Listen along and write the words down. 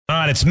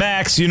it's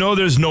Max. You know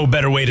there's no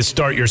better way to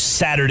start your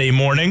Saturday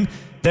morning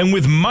than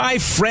with my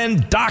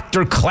friend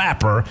Dr.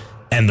 Clapper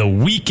and the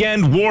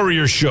Weekend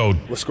Warrior Show.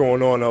 What's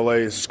going on, LA?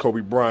 This is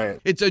Kobe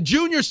Bryant. It's a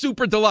Junior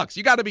Super Deluxe.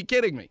 You got to be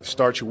kidding me.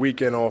 Start your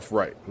weekend off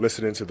right.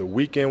 Listening to the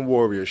Weekend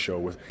Warrior Show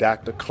with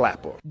Dr.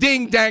 Clapper.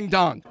 Ding, dang,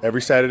 dong.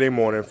 Every Saturday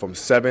morning from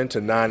 7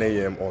 to 9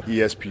 a.m. on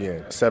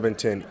ESPN,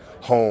 710,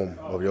 home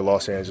of your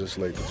Los Angeles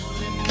Lakers.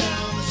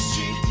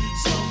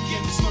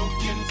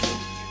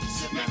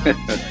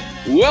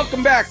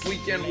 Welcome back,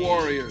 Weekend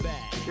Warriors.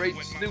 Great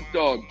Snoop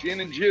Dogg,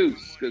 gin and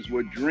juice, because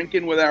we're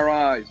drinking with our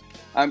eyes.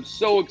 I'm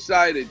so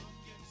excited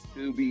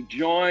to be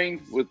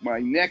joined with my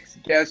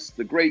next guest,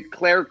 the great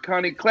Clare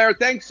Kunny. Clare,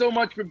 thanks so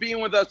much for being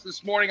with us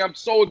this morning. I'm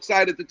so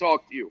excited to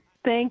talk to you.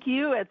 Thank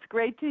you. It's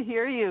great to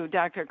hear you,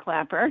 Dr.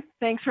 Clapper.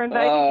 Thanks for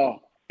inviting me.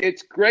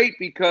 It's great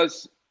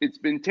because it's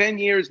been 10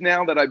 years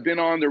now that I've been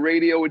on the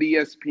radio at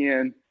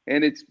ESPN,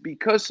 and it's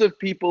because of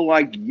people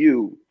like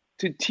you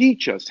to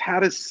teach us how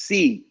to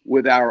see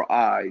with our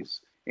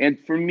eyes. And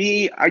for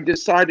me, I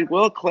decided,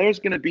 well, Claire's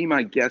going to be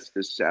my guest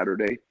this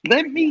Saturday.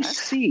 Let me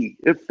see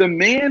if the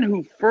man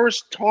who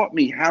first taught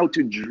me how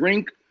to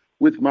drink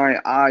with my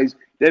eyes,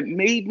 that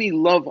made me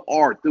love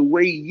art the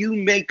way you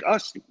make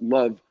us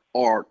love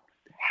art,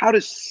 how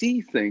to see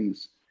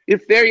things,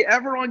 if they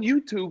ever on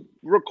YouTube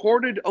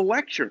recorded a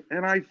lecture,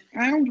 and I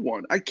found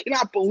one. I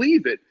cannot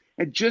believe it.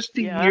 And just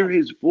to hear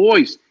his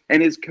voice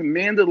and his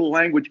command of the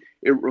language,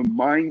 it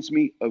reminds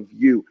me of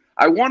you.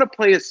 I want to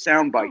play a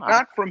soundbite,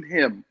 not from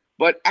him,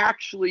 but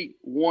actually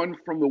one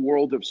from the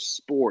world of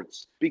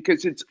sports,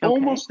 because it's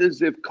almost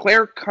as if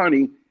Clare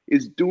Kunny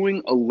is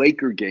doing a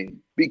Laker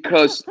game,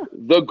 because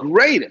the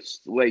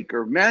greatest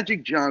Laker,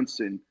 Magic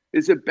Johnson,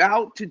 is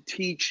about to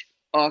teach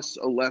us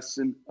a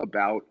lesson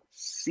about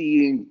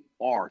seeing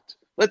art.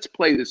 Let's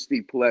play this,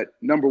 Steve Paulette,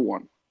 number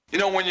one. You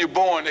know, when you're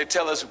born, they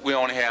tell us we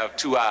only have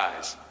 2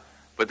 eyes,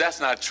 but that's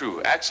not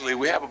true. Actually,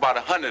 we have about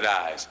 100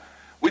 eyes.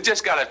 We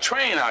just got to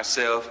train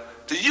ourselves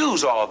to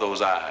use all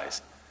those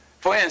eyes.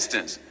 For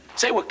instance,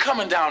 say we're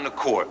coming down the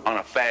court on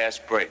a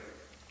fast break.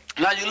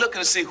 Now you're looking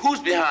to see who's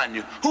behind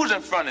you, who's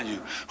in front of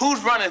you,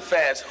 who's running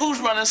fast, who's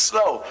running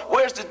slow,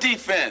 where's the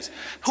defense,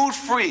 who's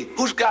free,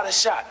 who's got a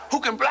shot, who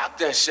can block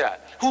that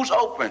shot, who's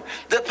open,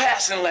 the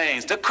passing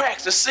lanes, the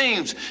cracks, the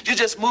seams. You're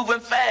just moving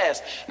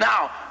fast.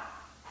 Now,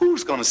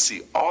 who's going to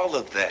see all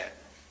of that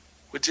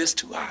with just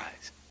 2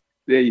 eyes?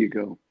 There you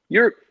go.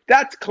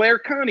 That's Clare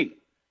Kunny.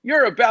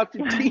 You're about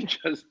to teach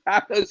us how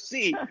to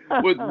see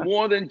with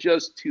more than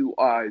just 2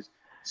 eyes.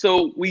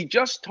 So we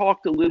just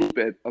talked a little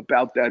bit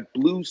about that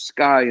blue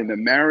sky and the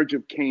marriage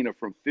of Cana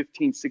from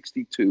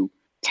 1562.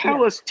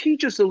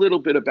 Teach us a little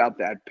bit about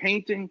that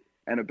painting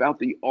and about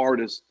the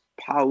artist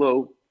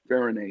Paolo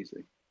Veronese.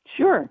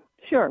 Sure.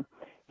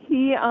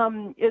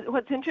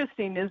 What's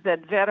interesting is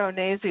that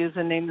Veronese is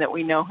a name that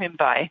we know him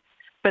by,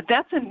 but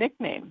that's a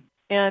nickname.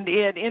 And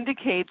it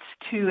indicates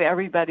to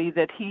everybody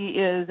that he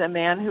is a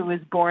man who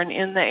was born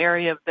in the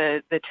area of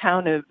the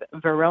town of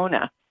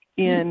Verona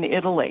in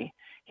Italy.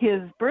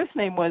 His birth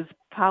name was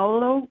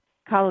Paolo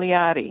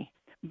Cagliari,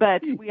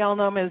 but we all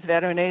know him as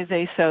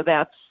Veronese, so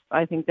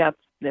I think that's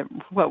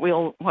what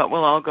we'll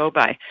all go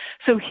by.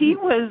 So he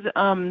was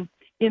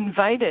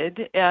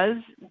invited, as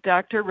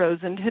Dr.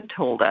 Rosen had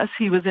told us,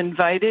 he was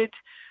invited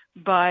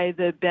by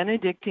the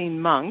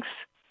Benedictine monks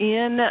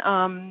in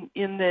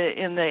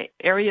the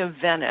area of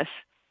Venice.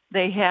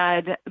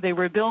 They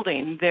were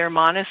building their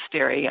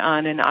monastery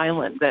on an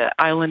island, the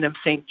island of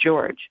St.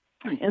 George.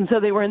 And so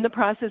they were in the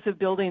process of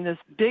building this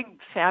big,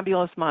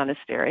 fabulous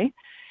monastery.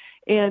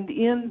 And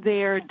in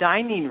their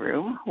dining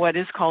room, what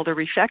is called a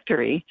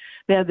refectory,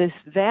 they had this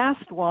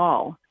vast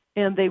wall,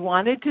 and they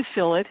wanted to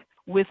fill it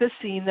with a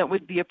scene that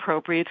would be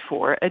appropriate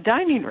for a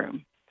dining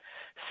room.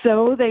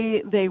 So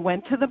they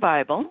went to the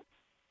Bible,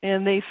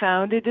 and they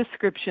found a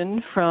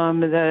description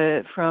from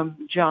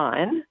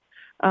John,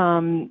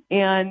 and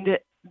in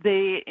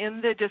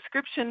the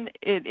description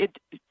it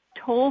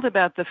told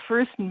about the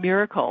first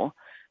miracle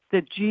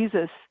that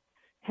Jesus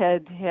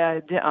had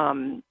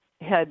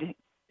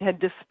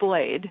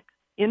displayed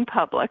in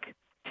public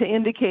to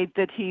indicate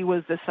that he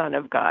was the Son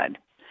of God.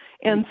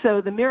 And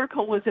so the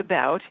miracle was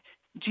about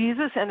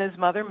Jesus and his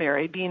mother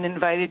Mary being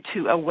invited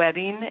to a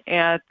wedding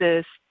at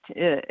the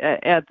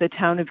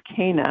town of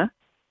Cana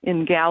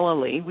in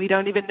Galilee. We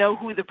don't even know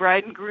who the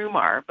bride and groom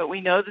are, but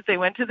we know that they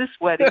went to this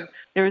wedding.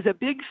 There was a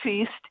big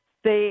feast.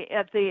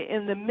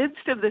 In the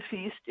midst of the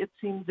feast, it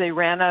seems they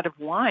ran out of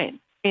wine.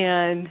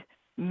 And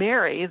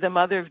Mary, the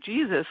mother of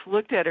Jesus,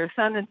 looked at her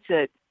son and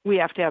said, "We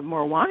have to have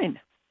more wine."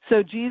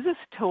 So Jesus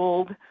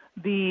told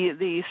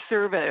the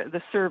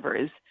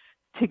servers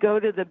to go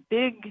to the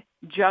big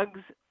jugs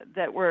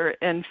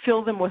and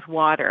fill them with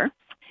water.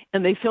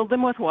 And they filled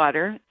them with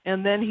water.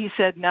 And then he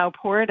said, "Now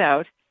pour it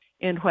out."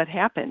 And what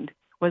happened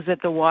was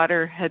that the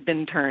water had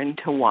been turned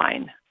to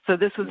wine. So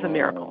this was a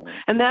miracle.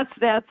 And that's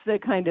the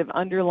kind of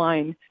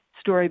underlying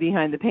story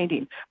behind the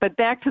painting. But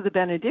back to the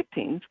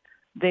Benedictines,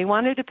 they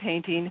wanted a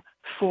painting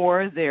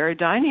for their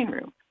dining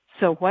room.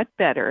 So what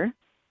better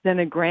than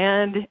a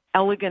grand,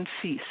 elegant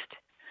feast?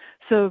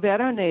 So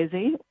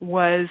Veronese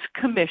was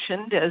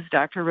commissioned, as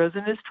Dr.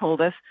 Rosen has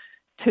told us,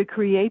 to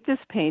create this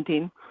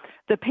painting.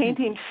 The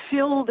painting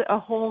filled a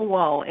whole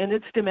wall in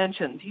its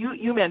dimensions.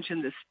 You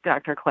mentioned this,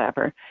 Dr.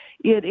 Clapper.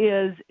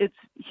 It's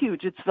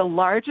huge. It's the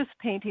largest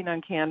painting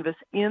on canvas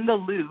in the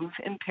Louvre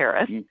in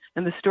Paris,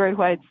 and the story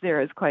why it's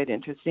there is quite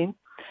interesting.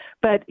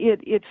 But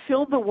it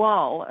filled the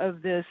wall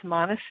of this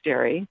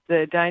monastery,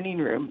 the dining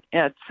room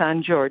at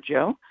San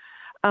Giorgio.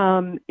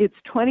 It's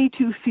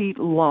 22 feet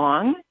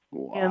long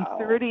and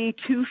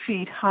 32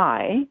 feet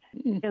high.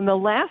 And the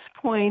last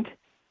point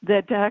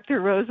that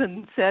Dr.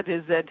 Rosen said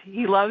is that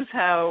he loves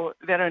how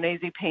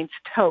Veronese paints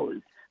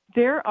toes.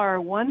 There are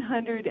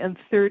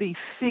 130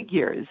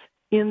 figures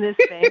in this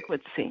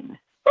banquet scene.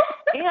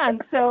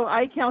 And so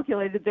I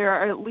calculated there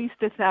are at least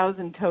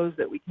 1,000 toes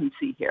that we can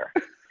see here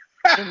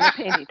in the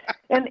painting.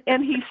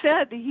 And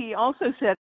he also said